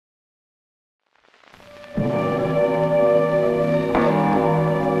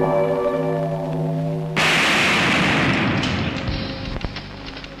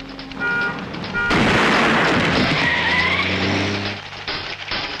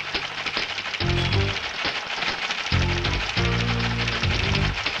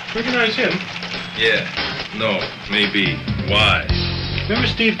Recognize him? Yeah. No. Maybe. Why? Remember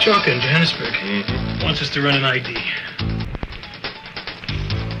Steve Chalker in Johannesburg? Mm-hmm. Wants us to run an ID.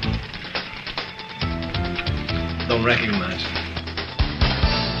 Don't recognize.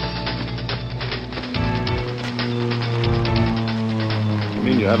 You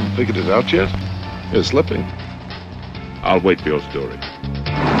mean you haven't figured it out yet? You're slipping. I'll wait for your story.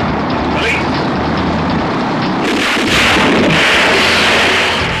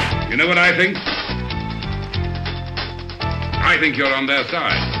 You know what I think? I think you're on their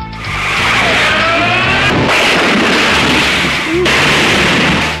side.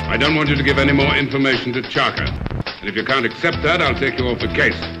 I don't want you to give any more information to Chalker. And if you can't accept that, I'll take you off the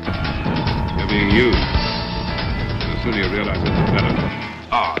case. You're being used. The sooner you realize it, the better.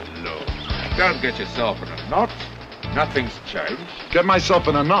 Oh, no. Don't get yourself in a knot. Nothing's changed. Get myself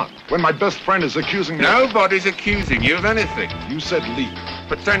in a knot when my best friend is accusing me. Nobody's accusing you of anything. You said leap.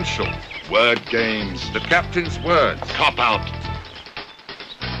 Potential. Word games. The captain's words. Cop out.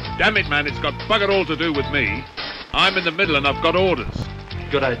 Damn it, man, it's got bugger all to do with me. I'm in the middle and I've got orders.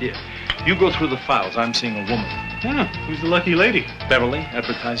 Good idea. You go through the files. I'm seeing a woman. Yeah, who's the lucky lady? Beverly,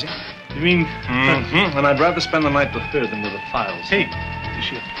 advertising. You mean? Mm-hmm. And I'd rather spend the night with her than with the files. Hey, is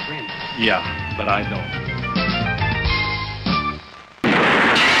she a friend? Yeah, but I don't.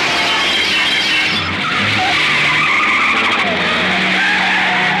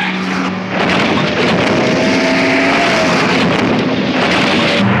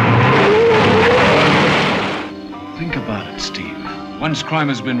 Think about it, Steve. Once crime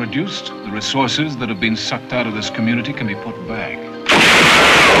has been reduced, the resources that have been sucked out of this community can be put back.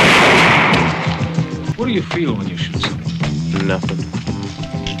 What do you feel when you shoot someone? Nothing.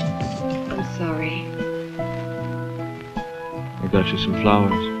 I'm sorry. I got you some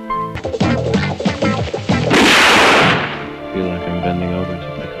flowers. Feel like I'm bending over to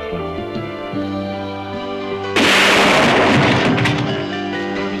pick a flower.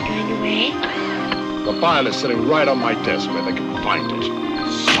 Are we going away? The file is sitting right on my desk where they can find it.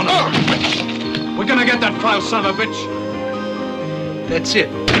 Son of a bitch! We're gonna get that file, son of a bitch! That's it.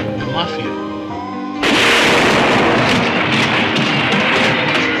 Mafia.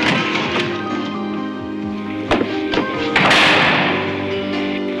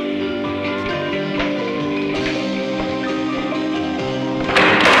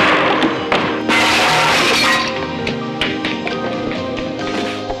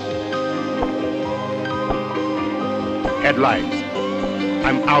 Headlines.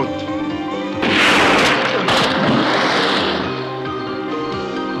 I'm out.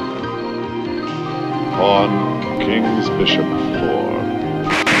 Pawn, King's Bishop 4.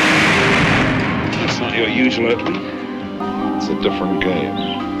 That's not your usual opening. It's a different game.